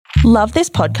Love this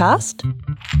podcast?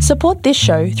 Support this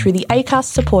show through the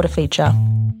Acast supporter feature.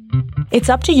 It's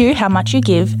up to you how much you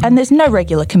give, and there's no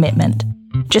regular commitment.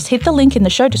 Just hit the link in the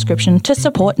show description to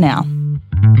support now.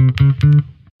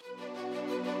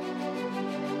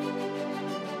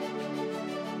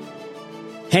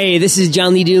 Hey, this is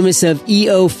John Lee Dumas of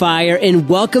EO Fire, and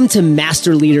welcome to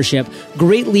Master Leadership.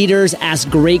 Great leaders ask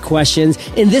great questions,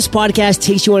 and this podcast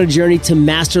takes you on a journey to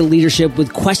master leadership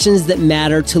with questions that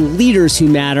matter to leaders who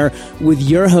matter with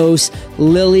your host,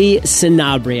 Lily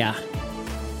Sanabria.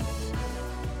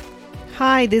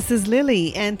 Hi, this is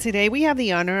Lily, and today we have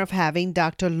the honor of having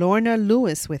Dr. Lorna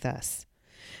Lewis with us.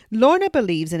 Lorna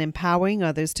believes in empowering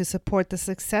others to support the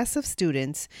success of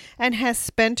students and has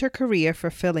spent her career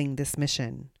fulfilling this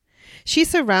mission. She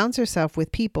surrounds herself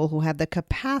with people who have the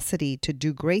capacity to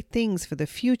do great things for the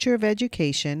future of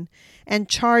education and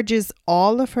charges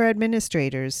all of her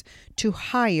administrators to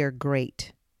hire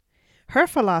great. Her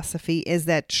philosophy is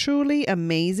that truly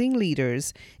amazing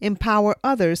leaders empower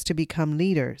others to become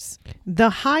leaders. The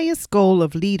highest goal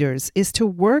of leaders is to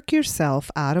work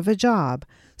yourself out of a job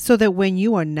so that when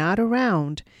you are not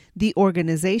around, the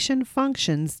organization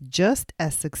functions just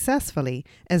as successfully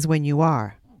as when you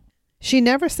are. She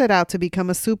never set out to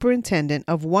become a superintendent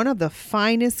of one of the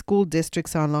finest school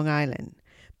districts on Long Island,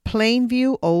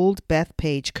 Plainview Old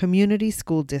Bethpage Community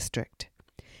School District.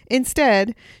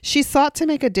 Instead, she sought to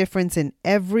make a difference in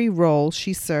every role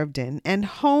she served in and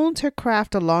honed her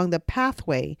craft along the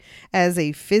pathway as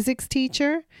a physics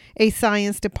teacher, a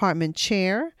science department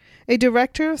chair, a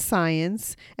director of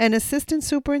science, an assistant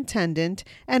superintendent,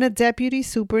 and a deputy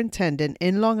superintendent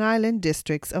in Long Island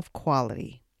districts of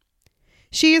quality.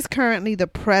 She is currently the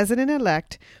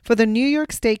president-elect for the New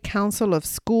York State Council of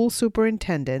School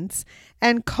Superintendents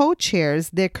and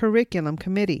co-chairs their curriculum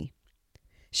committee.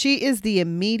 She is the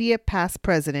immediate past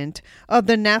president of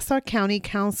the Nassau County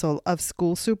Council of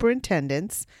School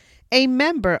Superintendents, a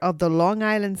member of the Long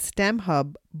Island STEM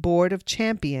Hub Board of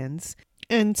Champions,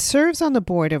 and serves on the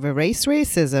board of Erase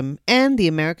Racism and the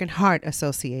American Heart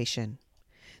Association.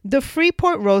 The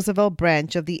Freeport Roosevelt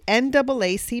branch of the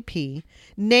NAACP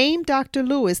named Dr.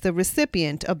 Lewis the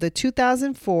recipient of the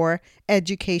 2004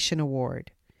 Education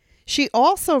Award. She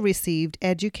also received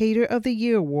Educator of the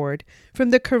Year Award from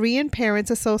the Korean Parents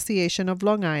Association of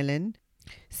Long Island,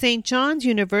 St. John's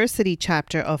University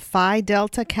chapter of Phi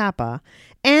Delta Kappa,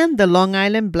 and the Long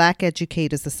Island Black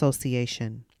Educators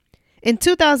Association. In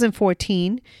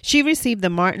 2014, she received the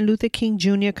Martin Luther King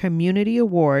Jr. Community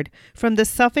Award from the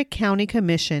Suffolk County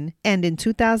Commission, and in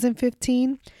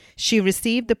 2015, she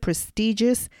received the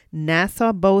prestigious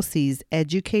Nassau BOCES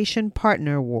Education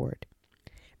Partner Award.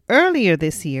 Earlier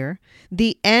this year,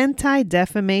 the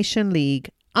Anti-Defamation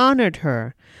League honored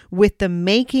her with the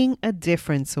Making a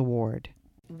Difference Award.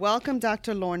 Welcome,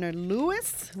 Dr. Lorna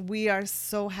Lewis. We are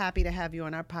so happy to have you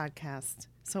on our podcast.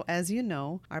 So as you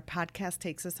know, our podcast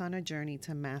takes us on a journey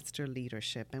to master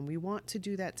leadership, and we want to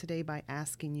do that today by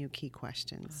asking you key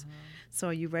questions. So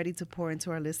are you ready to pour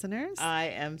into our listeners? I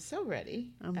am so ready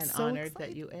and so honored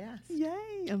excited that you asked.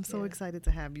 Yay! I'm so excited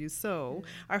to have you. So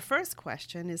our first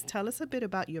question is, tell us a bit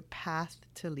about your path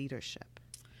to leadership.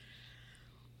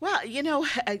 Well, you know,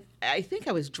 I think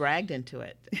I was dragged into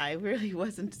it. I really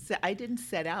wasn't. I didn't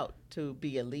set out to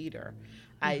be a leader.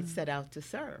 I set out to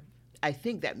serve. I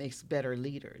think that makes better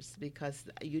leaders because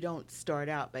you don't start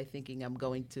out by thinking I'm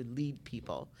going to lead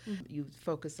people. You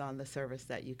focus on the service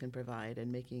that you can provide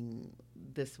and making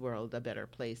this world a better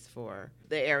place for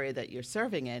the area that you're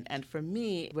serving in. And for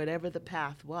me, whatever the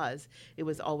path was, it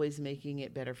was always making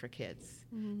it better for kids.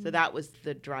 So that was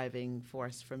the driving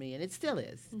force for me, and it still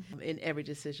is in every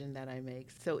decision that I make.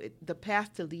 So the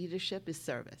path to leadership is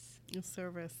service.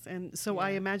 Service. And so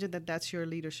I imagine that that's your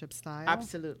leadership style.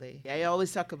 Absolutely. I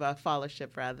always talk about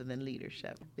followership rather than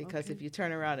leadership because if you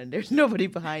turn around and there's nobody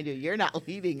behind you, you're not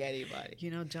leading anybody.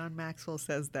 You know, John Maxwell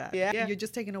says that. Yeah. You're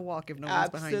just taking a walk if no one's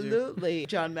behind you. Absolutely.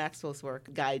 John Maxwell's work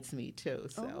guides me too.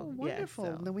 So, wonderful.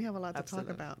 Yeah, so. Then we have a lot to talk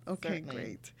Absolutely. about. Okay, Certainly.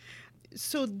 great.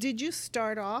 So did you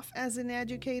start off as an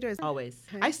educator? Always.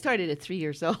 I started at 3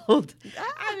 years old.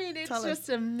 I mean, it's Tell just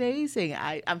amazing.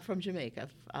 I'm from Jamaica.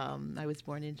 I was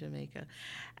born in Jamaica.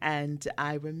 And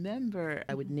I remember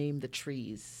I would name the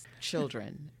trees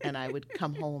children, and I would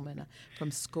come home from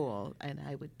school, and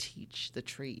I would teach the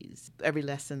trees. Every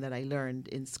lesson that I learned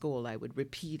in school, I would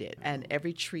repeat it. And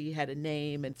every tree had a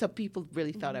name. And some people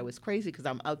really thought I was crazy because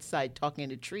I'm outside talking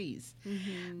to trees.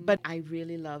 But I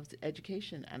really loved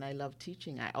education, and I loved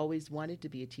teaching. I always wanted to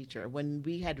be a teacher. When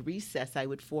we had recess, I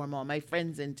would form all my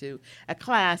friends into a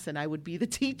class, and I would be the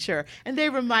teacher. And they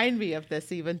remind me of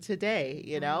this even today,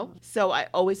 you know? So I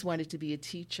always wanted to be a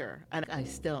teacher, and I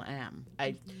still am.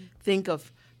 I think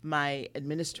of my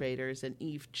administrators, and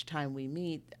each time we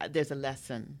meet, there's a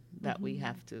lesson that we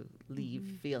have to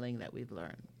leave feeling that we've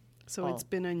learned. So it's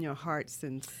been in your heart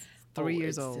since 3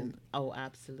 years old.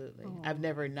 Absolutely. I've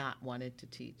never not wanted to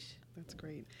teach. That's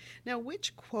great. Now,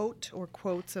 which quote or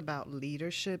quotes about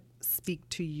leadership speak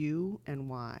to you and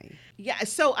why? Yeah,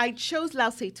 so I chose Lao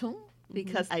Tse-tung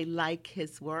because I like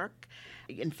his work.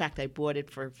 In fact, I bought it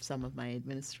for some of my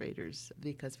administrators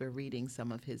because we're reading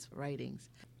some of his writings.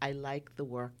 I like the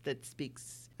work that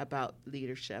speaks about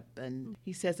leadership. And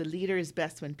he says a leader is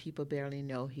best when people barely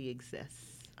know he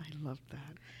exists. I love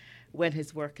that. When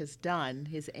his work is done,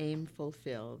 his aim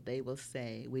fulfilled, they will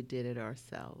say, we did it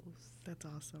ourselves. That's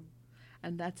awesome.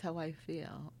 And that's how I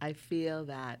feel. I feel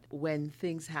that when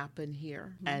things happen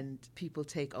here and people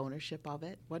take ownership of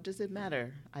it, what does it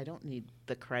matter? I don't need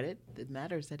the credit. It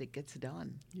matters that it gets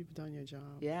done. You've done your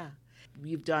job. Yeah.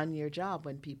 You've done your job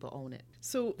when people own it.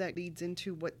 So that leads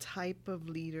into what type of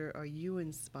leader are you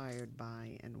inspired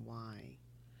by and why?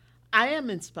 I am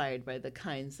inspired by the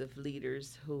kinds of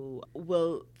leaders who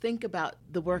will think about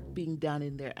the work being done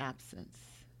in their absence.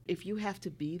 If you have to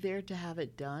be there to have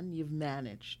it done, you've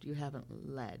managed, you haven't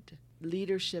led.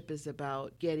 Leadership is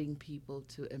about getting people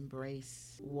to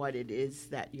embrace what it is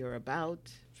that you're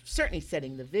about, certainly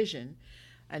setting the vision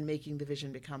and making the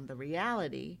vision become the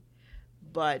reality,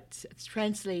 but it's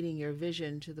translating your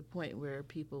vision to the point where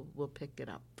people will pick it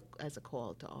up as a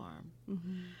call to arm.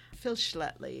 Phil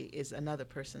Schletley is another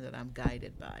person that I'm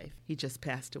guided by. He just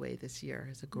passed away this year.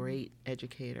 He's a great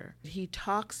educator. He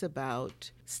talks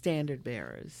about standard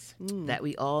bearers, that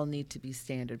we all need to be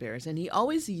standard bearers. And he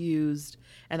always used,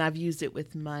 and I've used it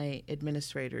with my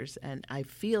administrators, and I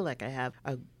feel like I have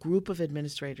a group of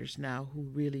administrators now who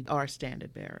really are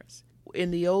standard bearers.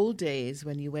 In the old days,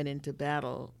 when you went into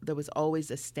battle, there was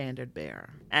always a standard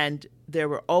bearer. And there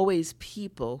were always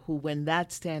people who, when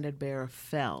that standard bearer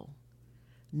fell,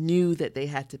 knew that they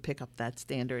had to pick up that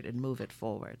standard and move it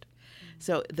forward.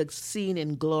 So the scene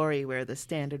in Glory where the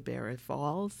standard bearer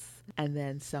falls and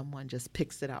then someone just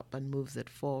picks it up and moves it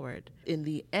forward. In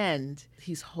the end,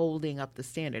 he's holding up the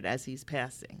standard as he's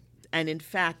passing. And in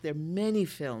fact, there are many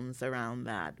films around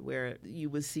that where you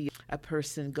will see a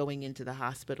person going into the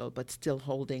hospital but still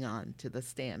holding on to the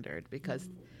standard, because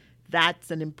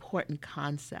that's an important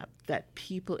concept, that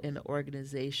people in the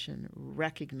organization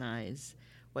recognize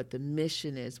what the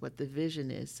mission is, what the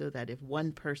vision is, so that if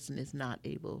one person is not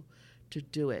able to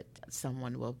do it,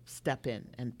 someone will step in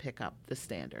and pick up the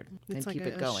standard and keep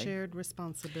it going. It's like a shared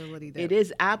responsibility there. It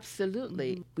is,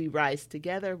 absolutely. We rise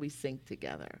together, we sink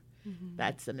together.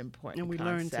 That's an important concept. And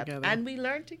we learn together. And we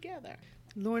learn together.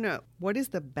 Lorna, what is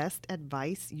the best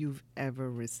advice you've ever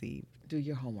received? Do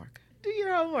your homework. Do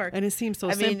your homework. And it seems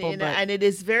so simple. But and it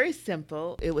is very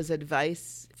simple. It was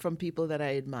advice from people that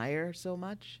I admire so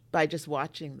much by just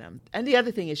watching them. And the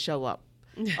other thing is show up.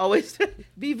 Always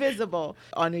be visible.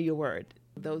 Honor your word.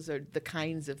 Those are the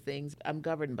kinds of things I'm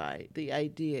governed by. The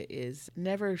idea is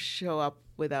never show up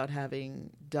without having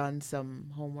done some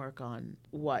homework on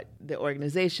what the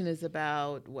organization is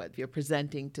about, what you're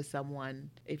presenting to someone.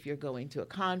 If you're going to a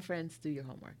conference, do your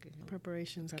homework.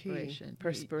 Preparation's key.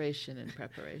 Perspiration and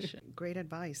preparation. Great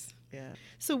advice. Yeah.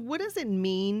 So what does it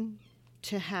mean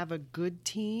to have a good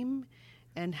team,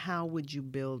 and how would you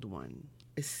build one?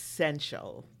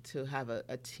 Essential to have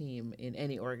a team in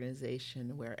any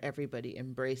organization where everybody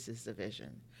embraces the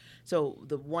vision. So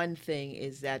the one thing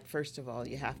is that, first of all,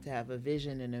 you have to have a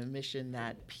vision and a mission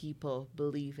that people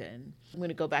believe in. I'm going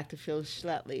to go back to Phil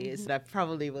Schletley. I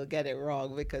probably will get it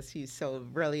wrong because he's so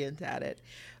brilliant at it.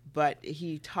 But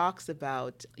he talks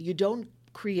about you don't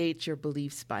create your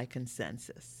beliefs by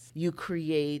consensus. You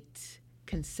create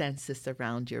consensus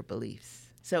around your beliefs.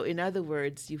 So in other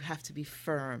words, you have to be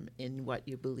firm in what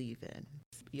you believe in.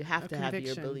 You have to have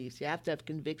your beliefs. You have to have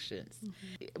convictions,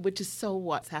 which is so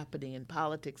what's happening in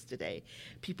politics today.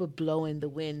 People blow in the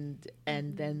wind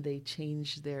and then they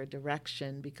change their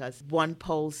direction because one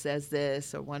poll says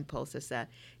this or one poll says that.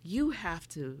 You have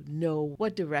to know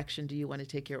what direction do you want to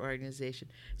take your organization.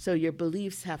 So your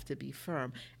beliefs have to be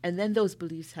firm. And then those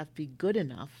beliefs have to be good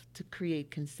enough to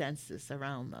create consensus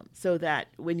around them. So that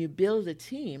when you build a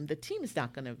team, the team is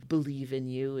not going to believe in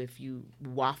you if you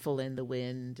waffle in the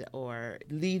wind or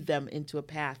lead them into a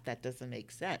path that doesn't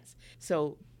make sense.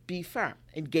 So be firm.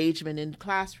 Engagement in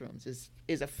classrooms is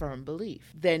a firm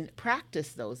belief. Then practice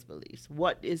those beliefs.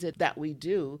 What is it that we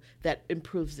do that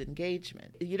improves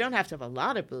engagement? You don't have to have a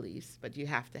lot of beliefs, but you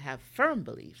have to have firm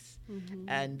beliefs.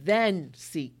 And then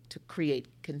seek to create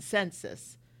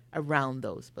consensus around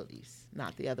those beliefs,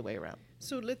 not the other way around.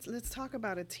 So let's talk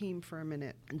about a team for a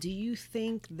minute. Do you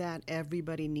think that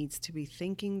everybody needs to be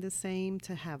thinking the same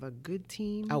to have a good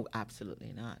team? Oh,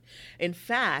 absolutely not. In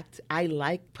fact, I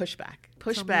like pushback.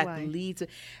 Tell me Pushback why. leads. It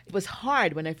was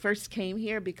hard when I first came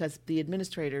here because the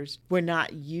administrators were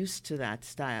not used to that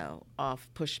style of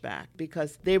pushback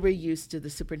because they were used to the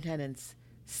superintendents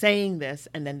saying this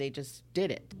and then they just did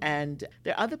it. And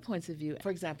there are other points of view.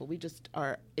 For example, we just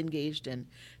are engaged in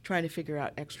trying to figure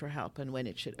out extra help and when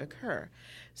it should occur.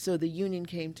 So the union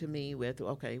came to me with,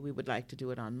 okay, we would like to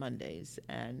do it on Mondays.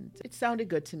 And it sounded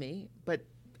good to me, but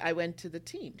I went to the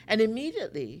team. And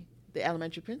immediately the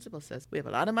elementary principal says, we have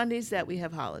a lot of Mondays that we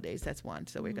have holidays. That's one.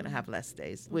 So we're going to have less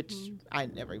days, which I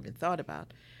never even thought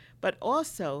about. But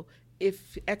also,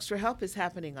 if extra help is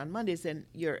happening on Mondays, then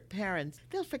your parents,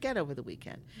 they'll forget over the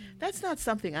weekend. That's not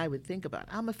something I would think about.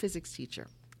 I'm a physics teacher.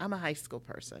 I'm a high school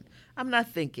person. I'm not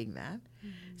thinking that.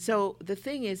 So the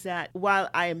thing is that while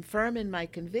I am firm in my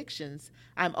convictions,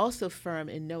 I'm also firm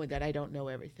in knowing that I don't know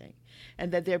everything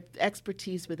and that their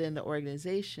expertise within the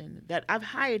organization, that I've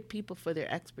hired people for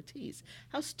their expertise.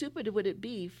 How stupid would it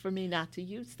be for me not to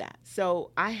use that?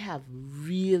 So I have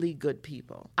really good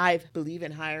people. I believe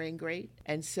in hiring great.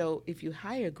 And so if you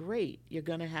hire great, you're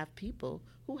going to have people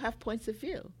who have points of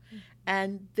view.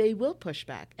 And they will push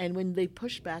back. And when they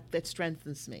push back, that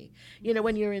strengthens me. You know,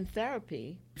 when you're in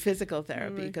therapy, physical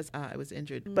therapy, because I was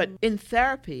injured, but in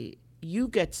therapy, you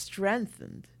get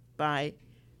strengthened by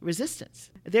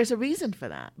resistance. There's a reason for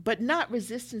that, but not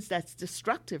resistance that's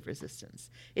destructive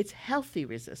resistance. It's healthy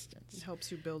resistance. It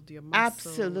helps you build your muscle.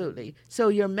 Absolutely. So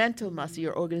your mental muscle,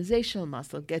 your organizational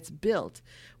muscle gets built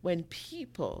when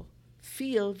people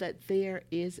feel that there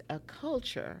is a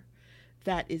culture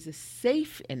that is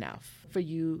safe enough for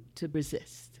you to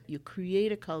resist. You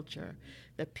create a culture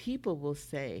that people will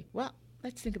say, well,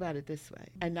 let's think about it this way,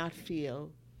 and not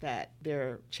feel that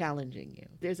they're challenging you.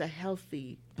 There's a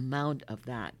healthy amount of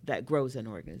that grows an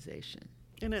organization.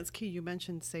 And that's key. You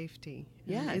mentioned safety.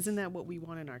 Yes. Isn't that what we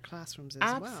want in our classrooms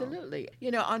as well? Absolutely. You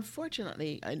know,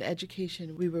 unfortunately, in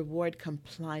education, we reward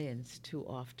compliance too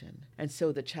often. And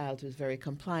so the child who's very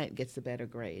compliant gets the better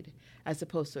grade, as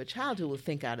opposed to a child who will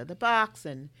think out of the box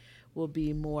and will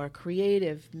be more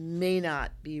creative, may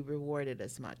not be rewarded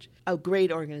as much. A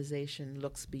great organization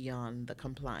looks beyond the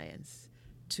compliance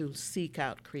to seek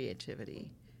out creativity,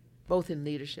 both in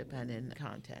leadership and in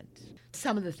content.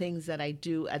 Some of the things that I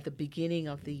do at the beginning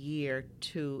of the year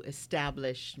to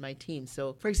establish my team.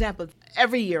 So, for example,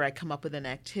 every year I come up with an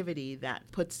activity that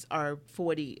puts our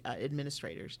 40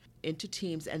 administrators into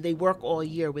teams, and they work all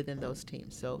year within those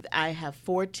teams. So I have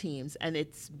 4 teams, and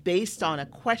it's based on a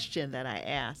question that I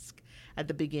ask at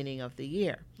the beginning of the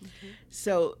year.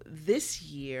 So this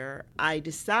year, I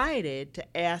decided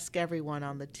to ask everyone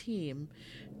on the team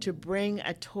to bring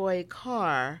a toy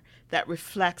car that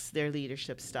reflects their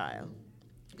leadership style.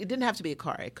 It didn't have to be a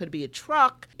car. It could be a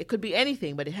truck. It could be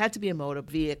anything, but it had to be a motor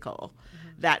vehicle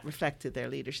that reflected their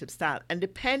leadership style. And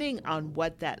depending on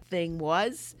what that thing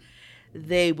was,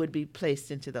 they would be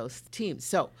placed into those teams.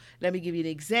 So let me give you an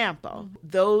example.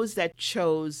 Those that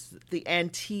chose the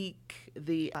antique,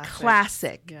 the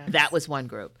classic, yes. That was one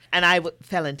group. And I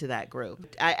fell into that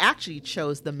group. I actually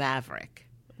chose the Maverick.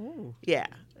 Ooh. Yeah.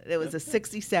 There was a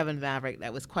 67 Maverick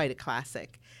that was quite a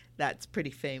classic. That's pretty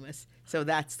famous. So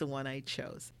that's the one I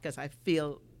chose because I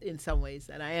feel in some ways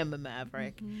that I am a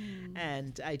maverick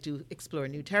and I do explore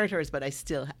new territories, but I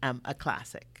still am a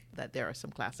classic, that there are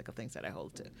some classical things that I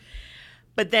hold to.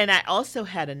 But then I also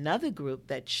had another group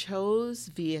that chose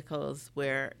vehicles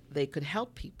where they could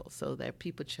help people. So that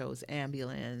people chose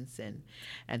ambulance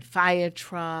and fire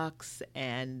trucks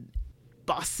and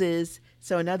buses.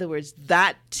 So in other words,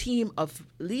 that team of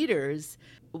leaders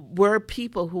were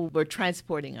people who were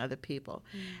transporting other people.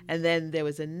 And then there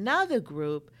was another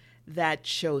group that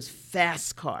chose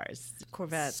fast cars.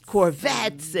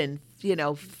 Corvettes and you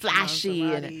know, flashy.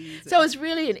 And so it's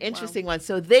really an interesting one.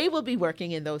 So they will be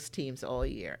working in those teams all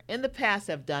year. In the past,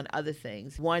 I've done other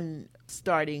things. One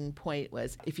starting point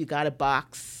was if you got a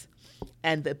box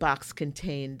and the box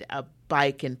contained a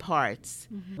bike and parts,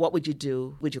 what would you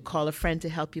do? Would you call a friend to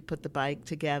help you put the bike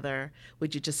together?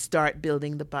 Would you just start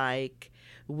building the bike?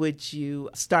 Would you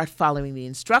start following the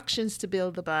instructions to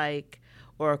build the bike?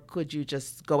 Or could you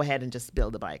just go ahead and just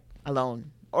build the bike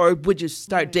alone? Or would you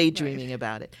start daydreaming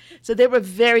about it? So there were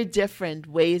very different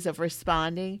ways of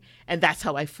responding, and that's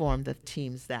how I formed the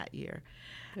teams that year.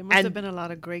 There must have been a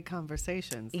lot of great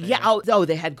conversations there. Yeah,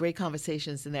 they had great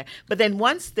conversations in there. But then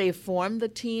once they formed the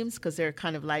teams, because they're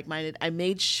kind of like-minded, I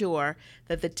made sure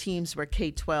that the teams were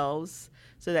K-12s,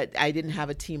 so that I didn't have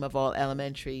a team of all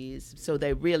elementaries. So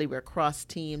they really were cross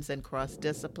teams and cross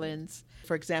disciplines.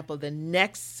 For example, the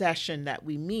next session that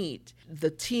we meet, the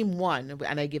team one,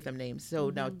 and I give them names. So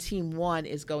now team one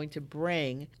is going to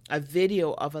bring a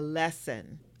video of a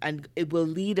lesson, and it will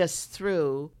lead us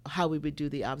through how we would do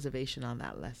the observation on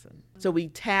that lesson. So we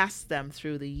task them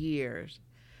through the years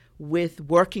with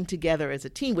working together as a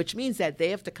team, which means that they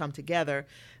have to come together.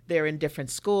 They're in different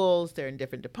schools, they're in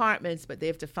different departments, but they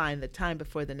have to find the time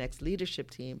before the next leadership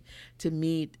team to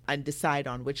meet and decide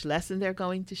on which lesson they're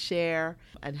going to share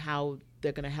and how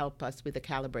they're going to help us with the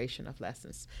calibration of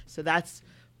lessons. So that's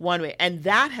one way. And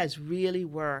that has really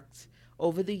worked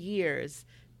over the years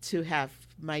to have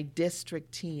my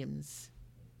district teams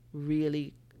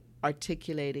really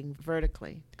articulating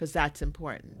vertically, because that's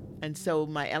important. And so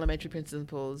my elementary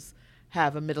principals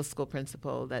have a middle school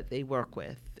principal that they work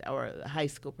with, or a high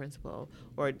school principal,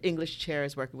 or an English chair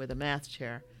is working with a math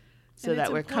chair, so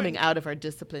that we're coming out of our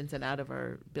disciplines and out of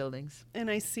our buildings. And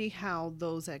I see how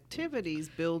those activities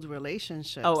build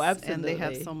relationships. Oh, absolutely. And they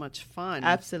have so much fun.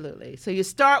 Absolutely. So you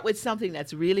start with something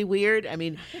that's really weird. I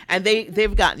mean, and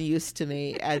they've gotten used to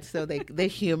me, and so they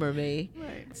humor me.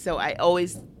 Right. So I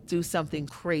always do something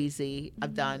crazy.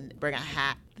 I've done bring a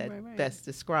hat that best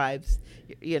describes,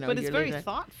 But it's very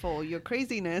thoughtful. Your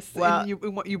craziness well,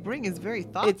 and what you bring is very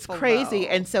thoughtful. It's crazy,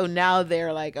 though. And so now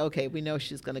they're like, okay, we know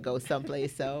she's going to go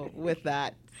someplace. So with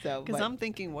that, because I'm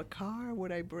thinking, what car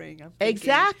would I bring? I'm thinking,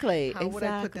 exactly. How would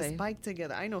I put this bike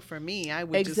together? I know for me, I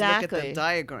would exactly. just look at the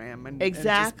diagram and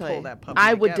exactly. and just pull that puppy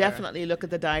I would together. definitely look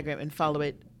at the diagram and follow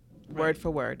it word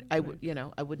for word. I would,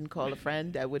 I wouldn't call a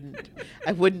friend. I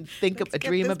wouldn't think of a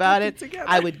dream about it. Together.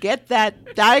 I would get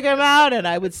that diagram out and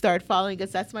I would start following,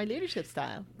 because that's my leadership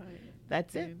style. Right.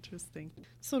 That's it. Interesting.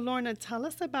 So Lorna, tell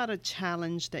us about a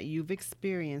challenge that you've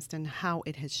experienced and how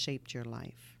it has shaped your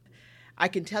life. I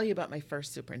can tell you about my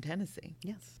first superintendency.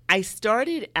 Yes. I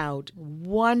started out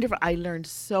wonderful. I learned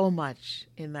so much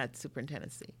in that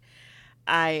superintendency.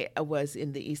 I was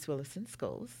in the East Williston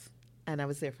schools, and I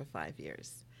was there for 5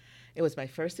 years. It was my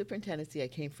first superintendency. I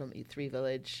came from Three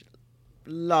Village,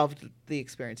 loved the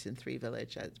experience in Three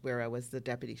Village, where I was the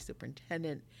deputy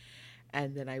superintendent.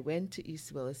 And then I went to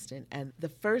East Williston, and the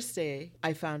first day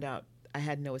I found out I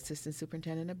had no assistant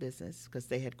superintendent of business because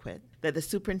they had quit, that the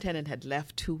superintendent had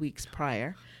left 2 weeks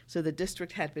prior. So the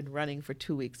district had been running for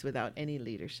 2 weeks without any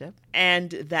leadership,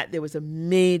 and that there was a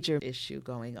major issue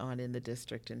going on in the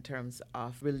district in terms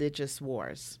of religious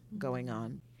wars going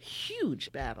on,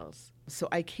 huge battles. So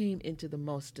I came into the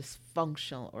most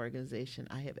dysfunctional organization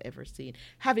I have ever seen,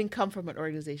 having come from an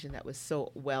organization that was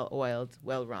so well-oiled,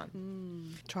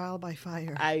 well-run. Trial by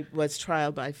fire. I was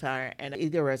trial by fire, and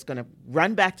either I was going to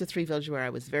run back to Three Village where I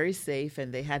was very safe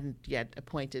and they hadn't yet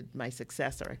appointed my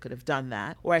successor. I could have done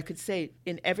that. Or I could say,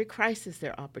 in every crisis,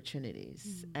 there are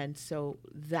opportunities. And so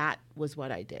that was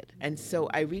what I did. And so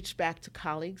I reached back to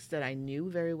colleagues that I knew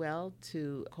very well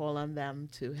to call on them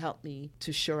to help me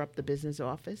to shore up the business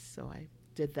office. So I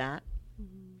did that.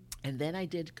 And then I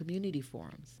did community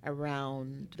forums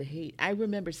around the hate. I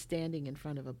remember standing in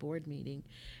front of a board meeting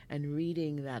and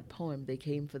reading that poem, They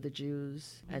Came for the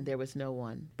Jews, and there was no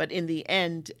one. But in the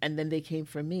end, and then they came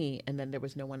for me, and then there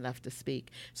was no one left to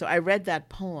speak. So I read that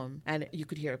poem, and you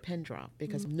could hear a pin drop,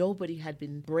 because nobody had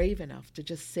been brave enough to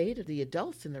just say to the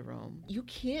adults in the room, you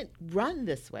can't run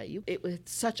this way. It was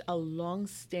such a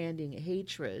long-standing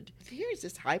hatred. Here's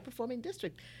this high-performing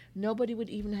district. Nobody would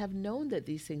even have known that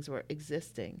these things were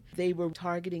existing. They were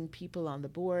targeting people on the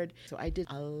board. So I did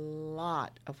a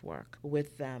lot of work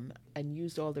with them and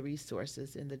used all the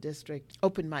resources in the district,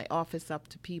 opened my office up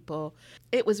to people.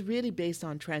 It was really based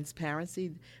on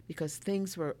transparency, because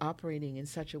things were operating in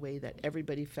such a way that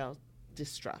everybody felt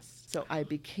distrust. So I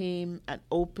became an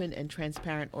open and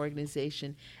transparent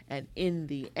organization, and in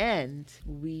the end,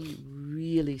 we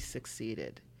really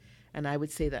succeeded. And I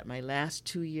would say that my last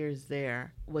 2 years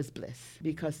there was bliss,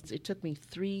 because it took me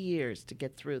 3 years to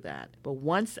get through that. But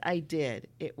once I did,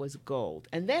 it was gold.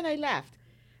 And then I left.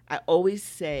 I always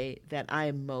say that I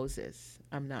am Moses.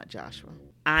 I'm not Joshua.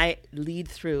 I lead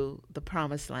through the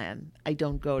promised land. I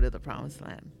don't go to the promised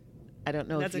land. I don't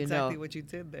know if you know. That's exactly what you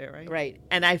did there, right? Right.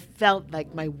 And I felt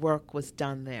like my work was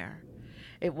done there.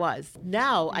 It was.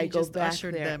 Now I go back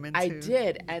there. Them into... I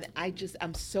did, and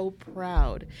I'm so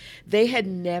proud. They had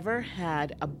never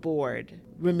had a board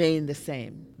remain the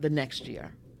same the next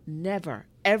year. Never.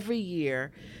 Every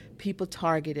year, people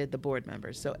targeted the board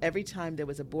members. So every time there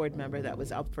was a board member that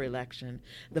was up for election,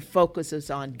 the focus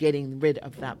was on getting rid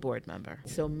of that board member.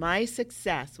 So my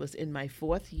success was in my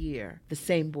 4th year, the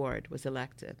same board was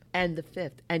elected, and the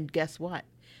 5th. And guess what?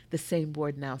 the same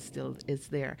board now still is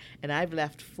there. And I've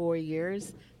left 4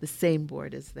 years, the same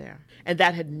board is there. And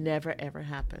that had never, ever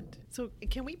happened. So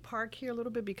can we park here a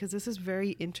little bit? Because this is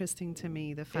very interesting to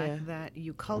me, the fact that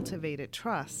you cultivated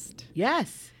trust.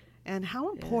 Yes. And how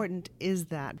important is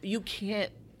that? You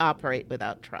can't operate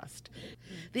without trust.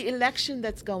 The election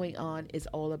that's going on is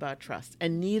all about trust,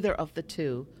 and neither of the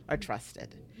two are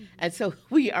trusted. And so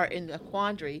we are in a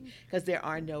quandary because there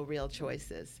are no real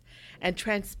choices. And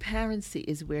transparency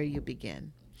is where you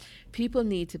begin. People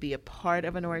need to be a part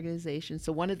of an organization.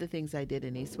 So one of the things I did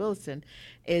in East Williston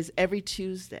is every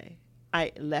Tuesday,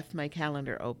 I left my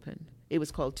calendar open. It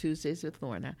was called Tuesdays with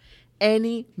Lorna.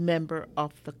 Any member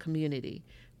of the community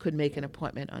could make an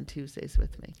appointment on Tuesdays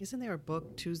with me. Isn't there a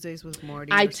book, Tuesdays with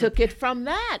Marty? I took it from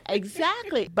that,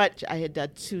 exactly. But I had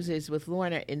done Tuesdays with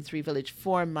Lorna in Three Village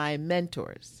for my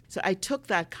mentors. So I took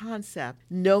that concept,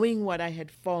 knowing what I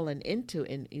had fallen into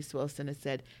in East Williston, and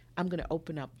said, I'm going to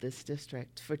open up this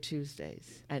district for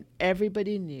Tuesdays. And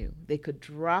everybody knew they could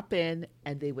drop in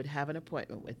and they would have an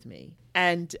appointment with me.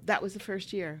 And that was the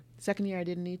first year. Second year, I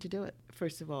didn't need to do it.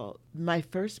 First of all, my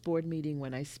first board meeting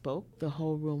when I spoke, the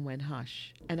whole room went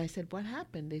hush. And I said, what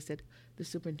happened? They said, the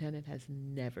superintendent has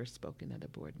never spoken at a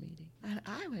board meeting. And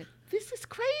I went, this is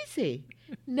crazy.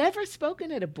 Never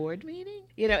spoken at a board meeting?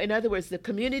 You know, in other words, the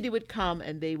community would come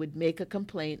and they would make a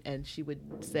complaint and she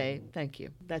would say, thank you.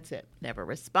 That's it. Never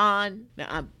respond. Now,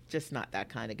 I'm just not that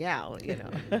kind of gal, you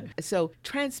know. So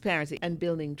transparency and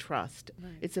building trust.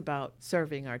 Right. It's about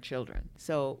serving our children.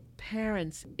 So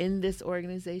parents in this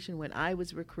organization, when I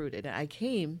was recruited, I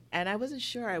came and I wasn't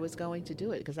sure I was going to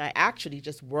do it because I actually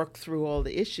just worked through all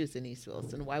the issues in East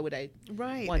Williston. Why would I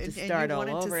want to start all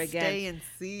over again? Stay and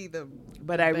see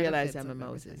but I realized I'm a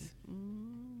Moses.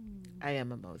 I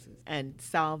am a Moses. And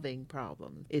solving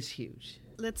problems is huge.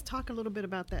 Let's talk a little bit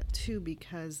about that too,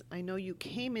 because I know you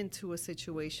came into a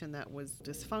situation that was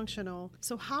dysfunctional.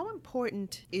 So how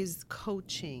important is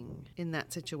coaching in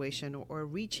that situation, or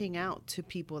reaching out to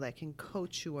people that can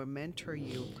coach you or mentor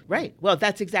you? Right. Well,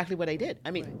 that's exactly what I did.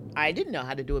 I mean, I didn't know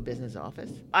how to do a business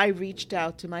office. I reached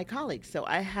out to my colleagues. So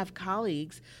I have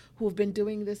colleagues who have been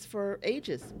doing this for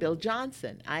ages. Bill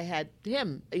Johnson, I had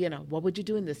him, you know, what would you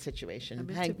do in this situation?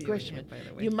 Hank Grishman.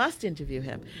 You must interview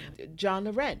him. John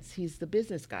Lorenz, he's the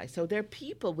business guy. So there are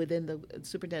people within the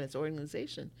superintendent's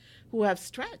organization who have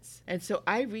strengths. And so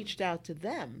I reached out to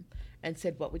them and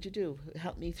said, what would you do?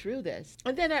 Help me through this.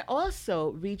 And then I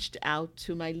also reached out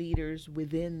to my leaders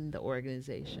within the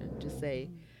organization to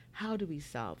say, how do we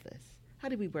solve this? How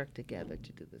do we work together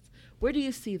to do this? Where do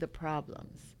you see the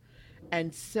problems?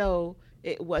 And so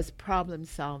it was problem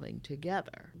solving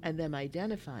together and them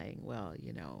identifying, well,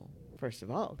 you know, first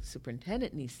of all, the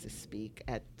superintendent needs to speak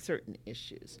at certain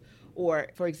issues. Or,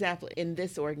 for example, in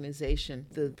this organization,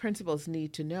 the principals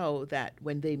need to know that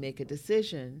when they make a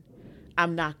decision,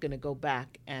 I'm not going to go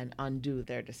back and undo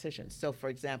their decisions. So, for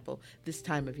example, this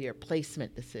time of year,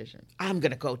 placement decision. I'm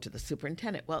going to go to the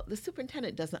superintendent. Well, the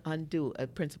superintendent doesn't undo a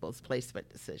principal's placement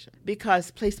decision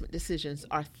because placement decisions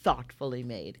are thoughtfully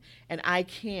made. And I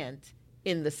can't,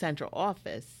 in the central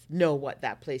office, know what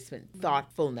that placement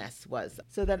thoughtfulness was.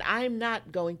 So that I'm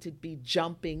not going to be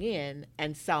jumping in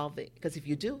and solving, because if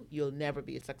you do, you'll never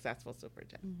be a successful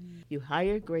superintendent. You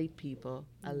hire great people,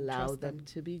 allow them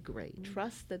to be great.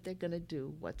 Trust that they're going to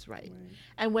do what's right.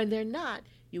 And when they're not,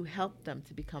 you help them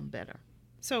to become better.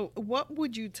 So what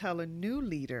would you tell a new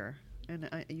leader, and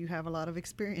you have a lot of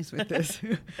experience with this,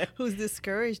 who's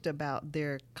discouraged about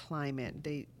their climate?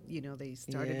 They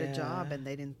started a job and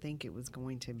they didn't think it was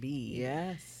going to be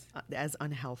as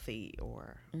unhealthy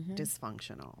or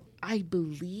dysfunctional. I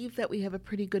believe that we have a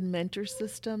pretty good mentor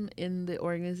system in the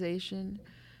organization.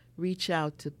 Reach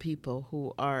out to people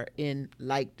who are in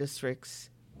like districts,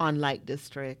 on like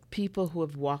district, people who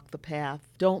have walked the path.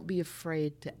 Don't be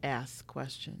afraid to ask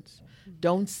questions.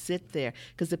 Don't sit there,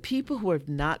 because the people who have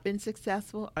not been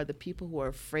successful are the people who are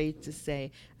afraid to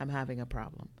say, I'm having a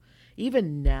problem.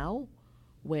 Even now,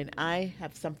 when I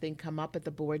have something come up at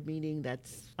the board meeting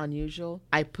that's unusual,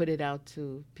 I put it out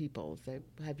to people. Say,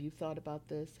 have you thought about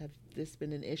this? Have this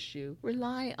been an issue?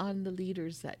 Rely on the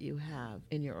leaders that you have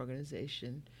in your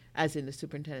organization, as in the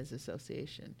Superintendent's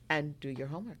Association, and do your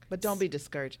homework. But don't be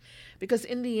discouraged, because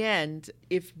in the end,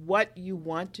 if what you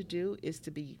want to do is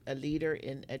to be a leader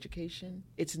in education,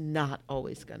 it's not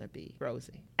always going to be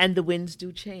rosy. And the winds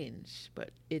do change,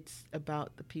 but it's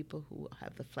about the people who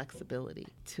have the flexibility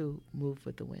to move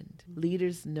with the wind.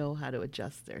 Leaders know how to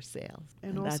adjust their sails.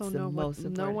 And also that's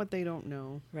know what they don't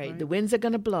know. Right. The winds are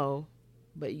going to blow,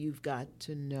 but you've got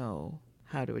to know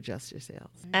how to adjust your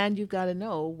sails. And you've got to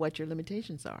know what your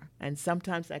limitations are. And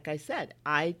sometimes, like I said,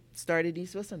 I started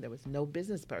East Wilson. There was no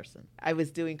business person. I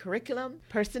was doing curriculum,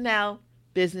 personnel,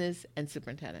 business, and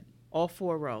superintendent. All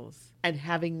 4 roles, and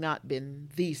having not been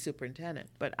the superintendent.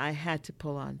 But I had to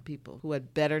pull on people who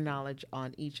had better knowledge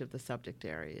on each of the subject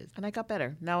areas. And I got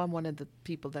better. Now I'm one of the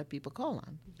people that people call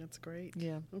on. That's great.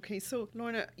 Yeah. Okay, so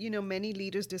Lorna, many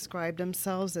leaders describe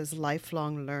themselves as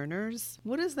lifelong learners.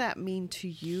 What does that mean to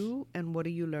you, and what are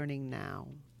you learning now?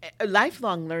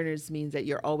 Lifelong learners means that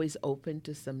you're always open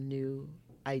to some new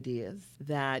ideas,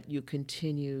 that you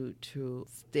continue to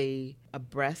stay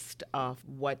abreast of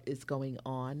what is going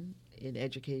on in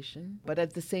education, but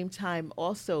at the same time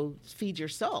also feed your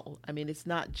soul. I mean, it's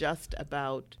not just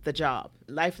about the job.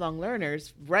 Lifelong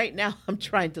learners, right now I'm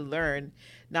trying to learn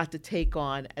not to take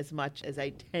on as much as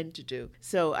I tend to do.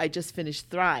 So I just finished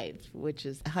Thrive, which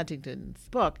is Huntington's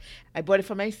book. I bought it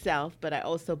for myself, but I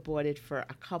also bought it for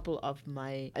a couple of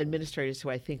my administrators who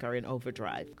I think are in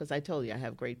overdrive, because I told you I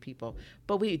have great people,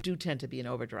 but we do tend to be in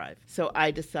overdrive. So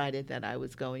I decided that I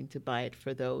was going to buy it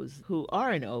for those who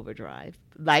are in overdrive,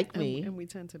 like me. And we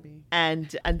tend to be.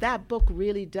 And that book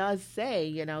really does say,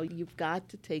 you've got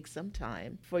to take some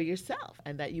time for yourself,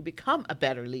 and that you become a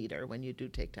better leader when you do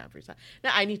take time for yourself.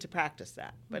 Now, I need to practice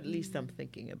that, but at least I'm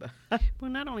thinking about Well,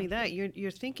 not only that,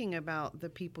 you're thinking about the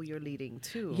people you're leading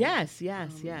too. Yes.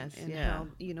 And how,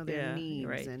 their needs,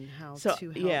 right. and how so,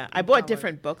 to help. Yeah, I bought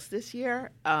different books this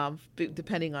year,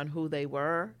 depending on who they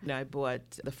were. I bought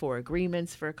The 4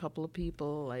 Agreements for a couple of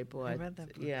people. I read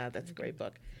that book. Yeah, that's a great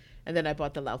book. And then I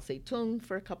bought the Lao Tse Tung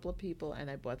for a couple of people, and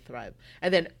I bought Thrive.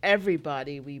 And then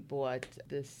everybody, we bought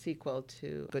the sequel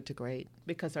to Good to Great,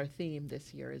 because our theme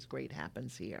this year is Great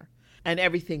Happens Here. And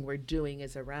everything we're doing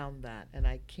is around that. And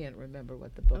I can't remember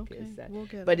what the book is. We'll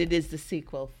get but it is the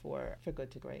sequel for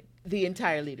Good to Great. The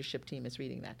entire leadership team is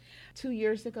reading that. 2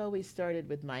 years ago, we started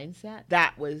with Mindset.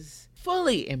 That was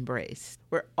fully embraced.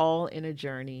 We're all in a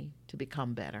journey to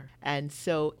become better. And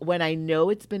so when I know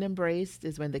it's been embraced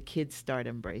is when the kids start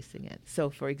embracing it. So,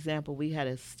 for example, we had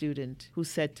a student who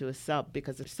said to a sub,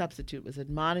 because a substitute was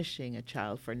admonishing a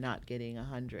child for not getting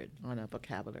 100 on a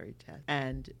vocabulary test.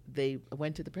 And they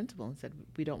went to the principal and said,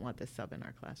 we don't want this sub in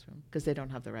our classroom because they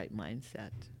don't have the right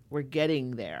mindset. We're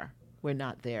getting there. We're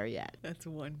not there yet. That's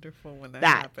wonderful when that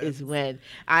That happens. is when,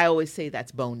 I always say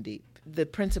that's bone deep. The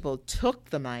principal took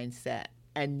the mindset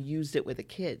and used it with the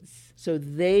kids. So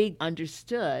they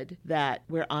understood that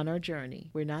we're on our journey.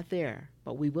 We're not there,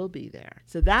 but we will be there.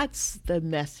 So that's the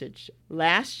message.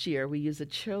 Last year, we used a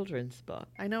children's book.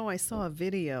 I know I saw a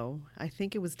video. I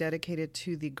think it was dedicated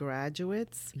to the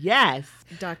graduates. Yes.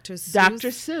 Dr. Seuss. Dr.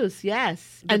 Seuss,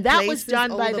 yes. The and that was places,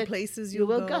 done by the places you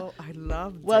will go. I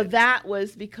loved Well, it. that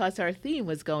was because our theme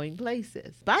was going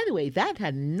places. By the way, that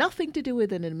had nothing to do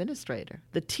with an administrator.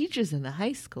 The teachers in the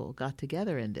high school got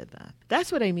together and did that.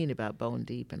 That's what I mean about bone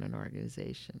deep in an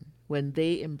organization, when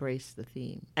they embrace the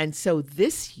theme. And so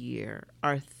this year,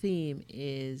 our theme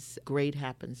is Great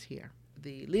Happens Here.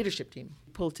 The leadership team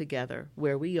pulled together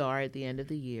where we are at the end of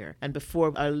the year. And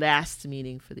before our last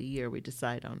meeting for the year, we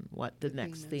decide on what the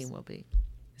next theme will be.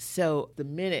 So the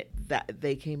minute that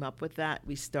they came up with that,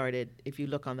 we started, if you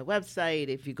look on the website,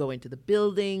 if you go into the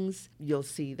buildings, you'll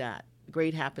see that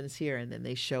Great Happens Here, and then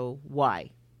they show why.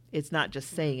 It's not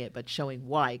just saying it, but showing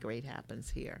why great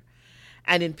happens here.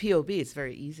 And in POB, it's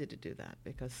very easy to do that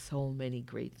because so many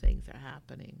great things are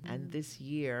happening. Mm-hmm. And this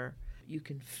year, you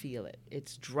can feel it.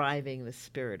 It's driving the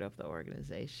spirit of the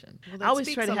organization. Well, I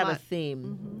always try to have lot. a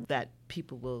theme that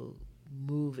people will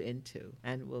move into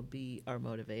and will be our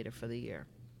motivator for the year.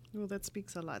 Well, that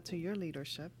speaks a lot to your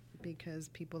leadership because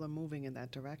people are moving in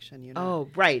that direction, Oh,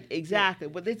 right, exactly.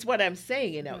 Well, that's what I'm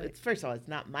saying, Right. It's, first of all, it's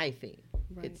not my theme.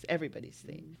 Right. It's everybody's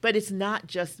theme. But it's not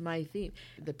just my theme.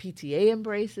 The PTA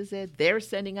embraces it. They're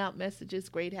sending out messages.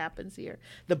 Great happens here.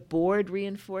 The board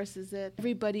reinforces it.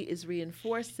 Everybody is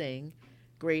reinforcing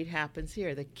great happens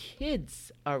here. The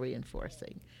kids are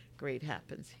reinforcing great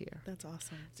happens here. That's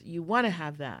awesome. So you want to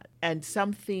have that. And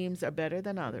some themes are better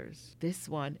than others. This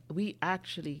one, we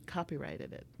actually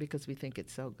copyrighted it because we think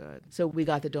it's so good. So we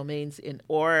got the domains in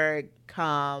org,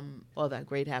 com, all that.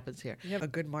 Great happens here. You have a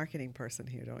good marketing person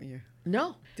here, don't you?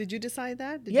 No. Did you decide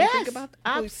that? Did Yes, you think about that?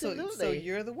 absolutely. So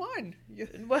you're the one.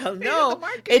 Well, You're no, the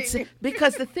marketing. it's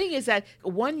because the thing is that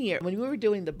one year when we were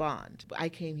doing the bond, I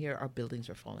came here, our buildings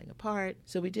were falling apart.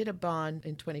 So we did a bond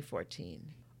in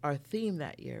 2014. Our theme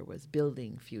that year was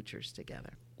building futures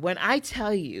together. When I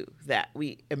tell you that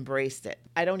we embraced it,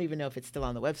 I don't even know if it's still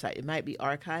on the website. It might be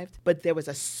archived, but there was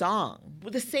a song.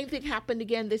 The same thing happened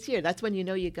again this year. That's when you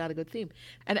know you got a good theme.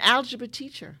 An algebra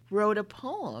teacher wrote a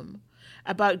poem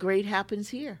about Great Happens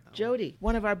Here. Jody,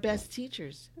 one of our best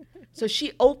teachers. So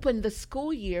she opened the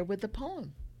school year with a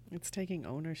poem. It's taking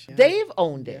ownership. They've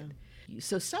owned it.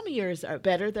 So some years are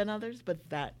better than others, but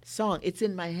that song, it's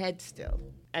in my head still.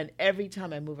 And every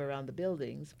time I move around the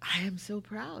buildings, I am so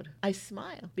proud. I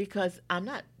smile because I'm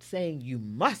not saying you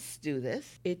must do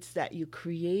this. It's that you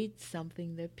create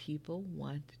something that people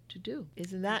want to do.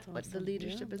 Isn't that what the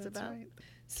leadership is about? Right.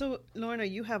 So, Lorna,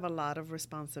 you have a lot of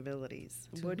responsibilities.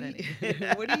 What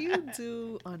do you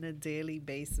do on a daily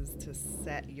basis to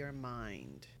set your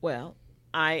mind? Well,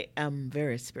 I am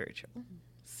very spiritual.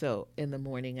 So in the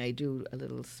morning, I do a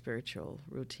little spiritual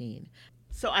routine.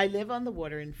 So I live on the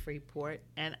water in Freeport,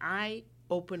 and I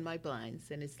open my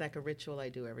blinds, and it's like a ritual I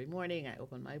do every morning. I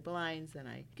open my blinds, and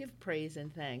I give praise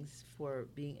and thanks for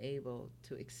being able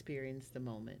to experience the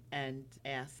moment and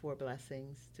ask for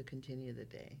blessings to continue the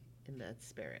day in that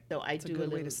spirit. So I do a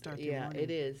good way to start the morning.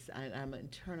 It is. I'm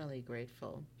internally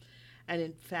grateful. And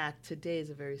in fact, today is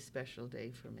a very special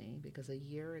day for me because a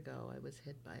year ago I was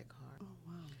hit by a car. Oh,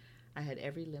 wow. I had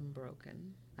every limb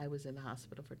broken. I was in the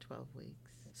hospital for 12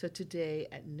 weeks. So today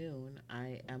at noon,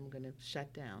 I am going to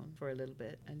shut down for a little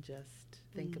bit and just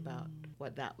think about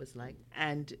what that was like.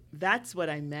 And that's what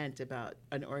I meant about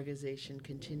an organization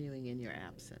continuing in your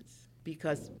absence.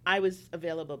 Because I was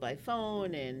available by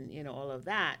phone and, all of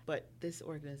that, but this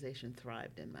organization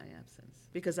thrived in my absence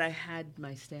because I had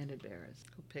my standard bearers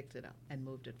who picked it up and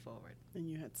moved it forward. And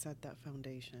you had set that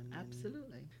foundation.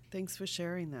 Absolutely. Thanks for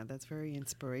sharing that. That's very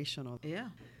inspirational. Yeah.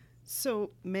 So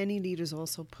many leaders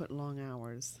also put long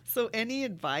hours. So any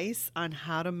advice on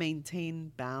how to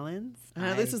maintain balance?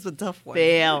 This is a tough one.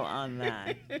 Fail on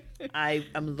that. I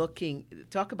am looking,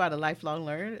 talk about a lifelong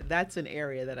learner. That's an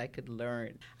area that I could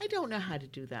learn. I don't know how to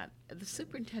do that. The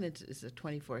superintendent is a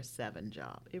 24/7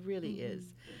 job. It really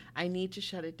is. I need to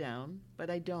shut it down, but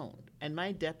I don't. And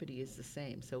my deputy is the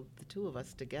same. So the two of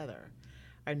us together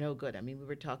are no good. I mean, we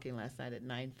were talking last night at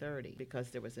 9:30 because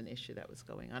there was an issue that was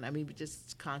going on. I mean,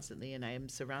 just constantly, and I am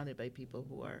surrounded by people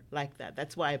who are like that.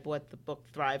 That's why I bought the book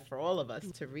Thrive for all of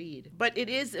us to read. But it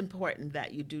is important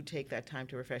that you do take that time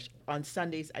to refresh. On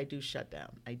Sundays, I do shut down.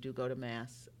 I do go to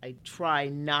Mass. I try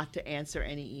not to answer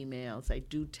any emails. I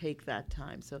do take that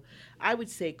time. So I would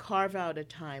say carve out a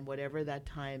time, whatever that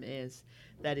time is,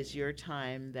 that is your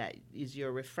time, that is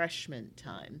your refreshment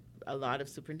time. A lot of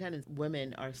superintendents,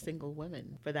 women are single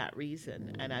women for that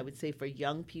reason. And I would say for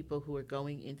young people who are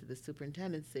going into the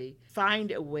superintendency,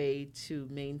 find a way to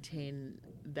maintain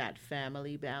that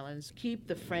family balance. Keep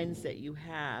the friends that you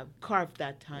have, carve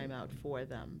that time out for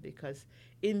them, because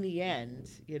in the end,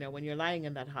 when you're lying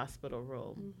in that hospital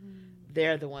room,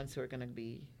 they're the ones who are going to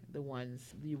be the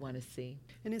ones you want to see.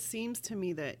 And it seems to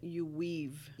me that you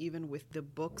weave, even with the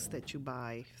books that you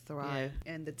buy, Thrive,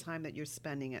 and the time that you're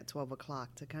spending at 12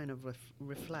 o'clock to kind of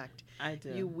reflect. I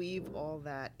do. You weave all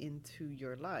that into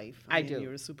your life. I do.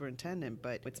 You're a superintendent,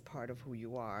 but it's part of who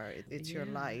you are. It's your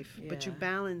life. But you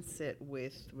balance it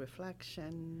with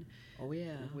reflection. Oh,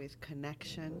 yeah. With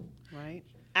connection, right?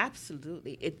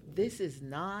 Absolutely. This is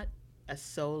not a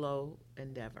solo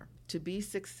endeavor. To be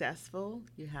successful,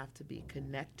 you have to be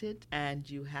connected and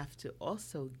you have to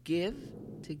also give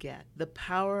to get. The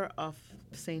power of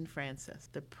St. Francis,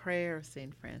 the prayer of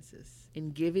St. Francis, in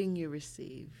giving you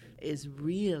receive, is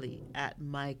really at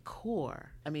my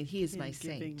core. I mean, he is my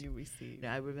saint. Giving you receive.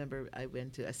 I remember I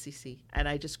went to Assisi and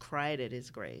I just cried at his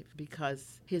grave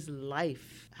because his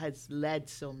life has led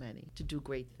so many to do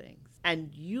great things.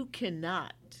 And you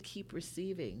cannot keep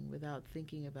receiving without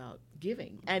thinking about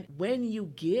giving. And when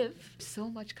you give, so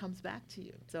much comes back to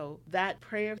you. So that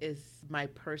prayer is my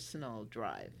personal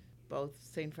drive. Both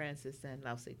St. Francis and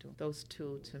Lao Tse Tung. Those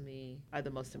two, to me, are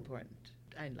the most important.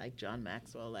 I like John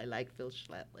Maxwell. I like Phil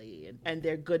Schley. And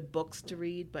they're good books to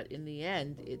read, but in the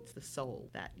end, it's the soul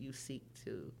that you seek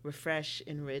to refresh,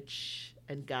 enrich,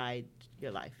 and guide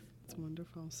your life. That's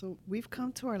wonderful. So we've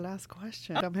come to our last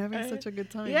question. I'm having such a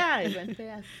good time. Yeah, it went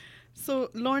fast. So,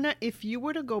 Lorna, if you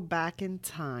were to go back in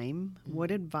time, what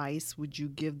advice would you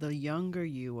give the younger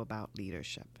you about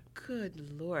leadership?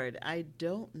 Good Lord, I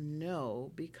don't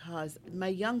know, because my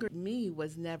younger me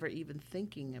was never even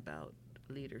thinking about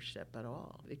leadership at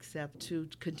all, except to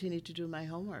continue to do my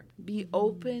homework. Be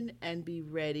open and be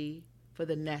ready for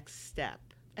the next step.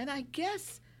 And I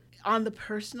guess on the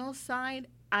personal side,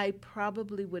 I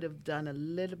probably would have done a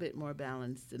little bit more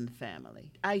balance in the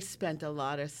family. I spent a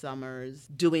lot of summers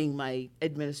doing my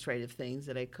administrative things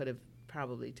that I could have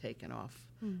probably taken off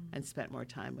and spent more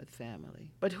time with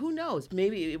family. But who knows?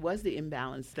 Maybe it was the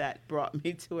imbalance that brought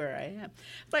me to where I am.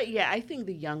 But yeah, I think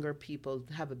the younger people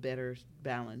have a better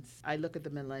balance. I look at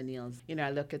the millennials, I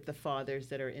look at the fathers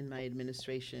that are in my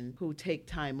administration who take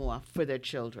time off for their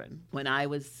children. When I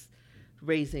was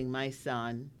raising my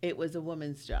son, it was a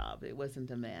woman's job. It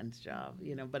wasn't a man's job,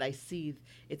 but I see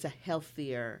it's a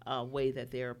healthier way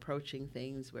that they're approaching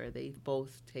things where they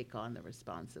both take on the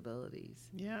responsibilities.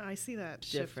 Yeah, I see that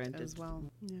Different shift as well.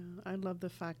 Yeah, I love the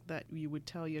fact that you would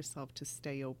tell yourself to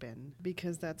stay open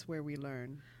because that's where we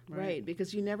learn. Right,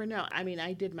 because you never know. I mean,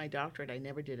 I did my doctorate. I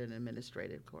never did an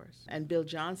administrative course. And Bill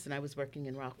Johnson, I was working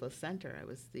in Rockville Center. I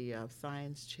was the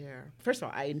science chair. First of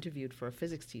all, I interviewed for a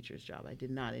physics teacher's job. I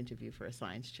did not interview for a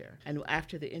science chair. And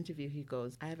after the interview, he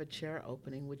goes, I have a chair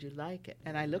opening. Would you like it?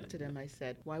 And I looked at him. I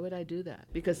said, why would I do that?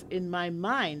 Because in my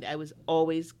mind, I was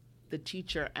always the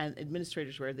teacher and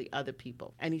administrators were the other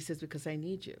people. And he says, because I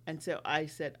need you. And so I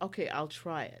said, okay, I'll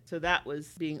try it. So that was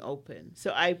being open.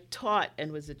 So I taught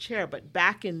and was a chair, but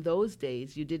back in those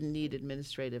days, you didn't need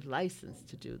administrative license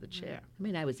to do the chair. I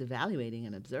mean, I was evaluating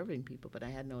and observing people, but I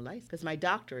had no license because my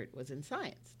doctorate was in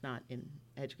science, not in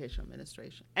educational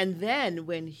administration. And then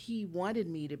when he wanted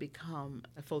me to become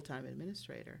a full-time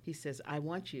administrator, he says, I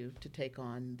want you to take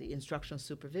on the instructional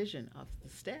supervision of the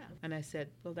staff. And I said,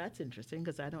 well, that's interesting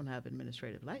because I don't have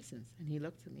administrative license. And he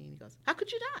looked at me and he goes, how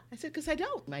could you not? I said, because I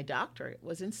don't. My doctorate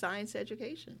was in science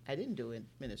education. I didn't do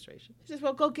administration. He says,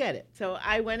 well, go get it. So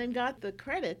I went and got the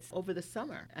credits over the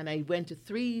summer. And I went to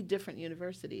 3 different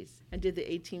universities and did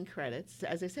the 18 credits.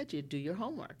 As I said to you, do your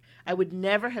homework. I would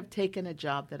never have taken a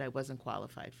job that I wasn't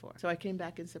qualified for. So I came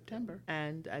back in September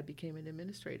and I became an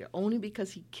administrator only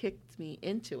because he kicked me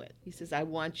into it. He says, I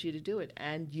want you to do it.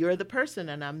 And you're the person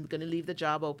and I'm going to leave the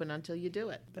job open until you do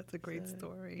it. That's a great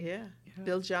story. Yeah.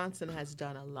 Bill Johnson has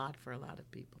done a lot for a lot of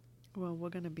people. Well, we're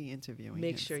going to be interviewing him.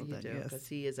 Make sure you do, because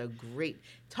he is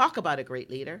talk about a great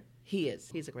leader. He is.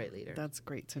 He's a great leader. That's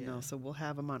great to know. So we'll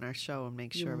have him on our show and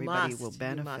make sure everybody will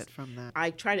benefit from that.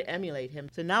 I try to emulate him.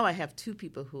 So now I have 2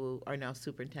 people who are now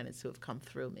superintendents who have come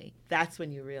through me. That's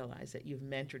when you realize that you've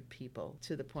mentored people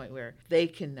to the point where they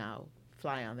can now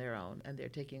fly on their own and they're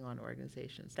taking on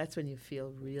organizations. That's when you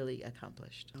feel really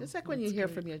accomplished. Just like when you hear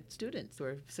from your students who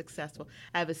are successful.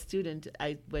 I have a student,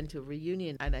 I went to a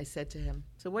reunion and I said to him,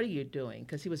 so what are you doing?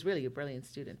 Because he was really a brilliant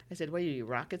student. I said, what are you,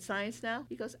 rocket science now?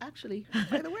 He goes, actually.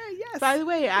 By the way, yes. By the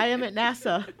way, I am at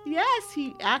NASA. Yes,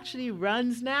 he actually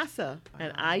runs NASA.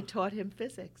 And I taught him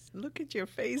physics. Look at your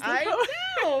face. I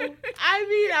know. I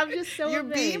mean, I'm just so You're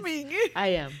amazed. Beaming. I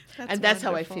am. And that's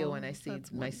wonderful. How I feel when I see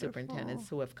my superintendents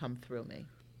who have come through me.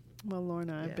 Well,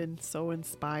 Lorna, I've been so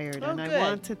inspired, and good. I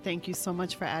want to thank you so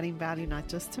much for adding value not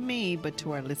just to me, but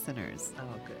to our listeners.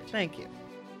 Oh, good. Thank you.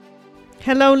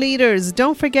 Hello, leaders.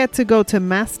 Don't forget to go to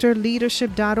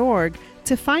masterleadership.org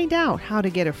to find out how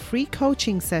to get a free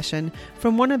coaching session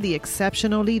from one of the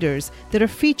exceptional leaders that are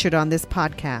featured on this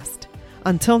podcast.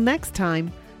 Until next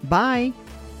time, bye.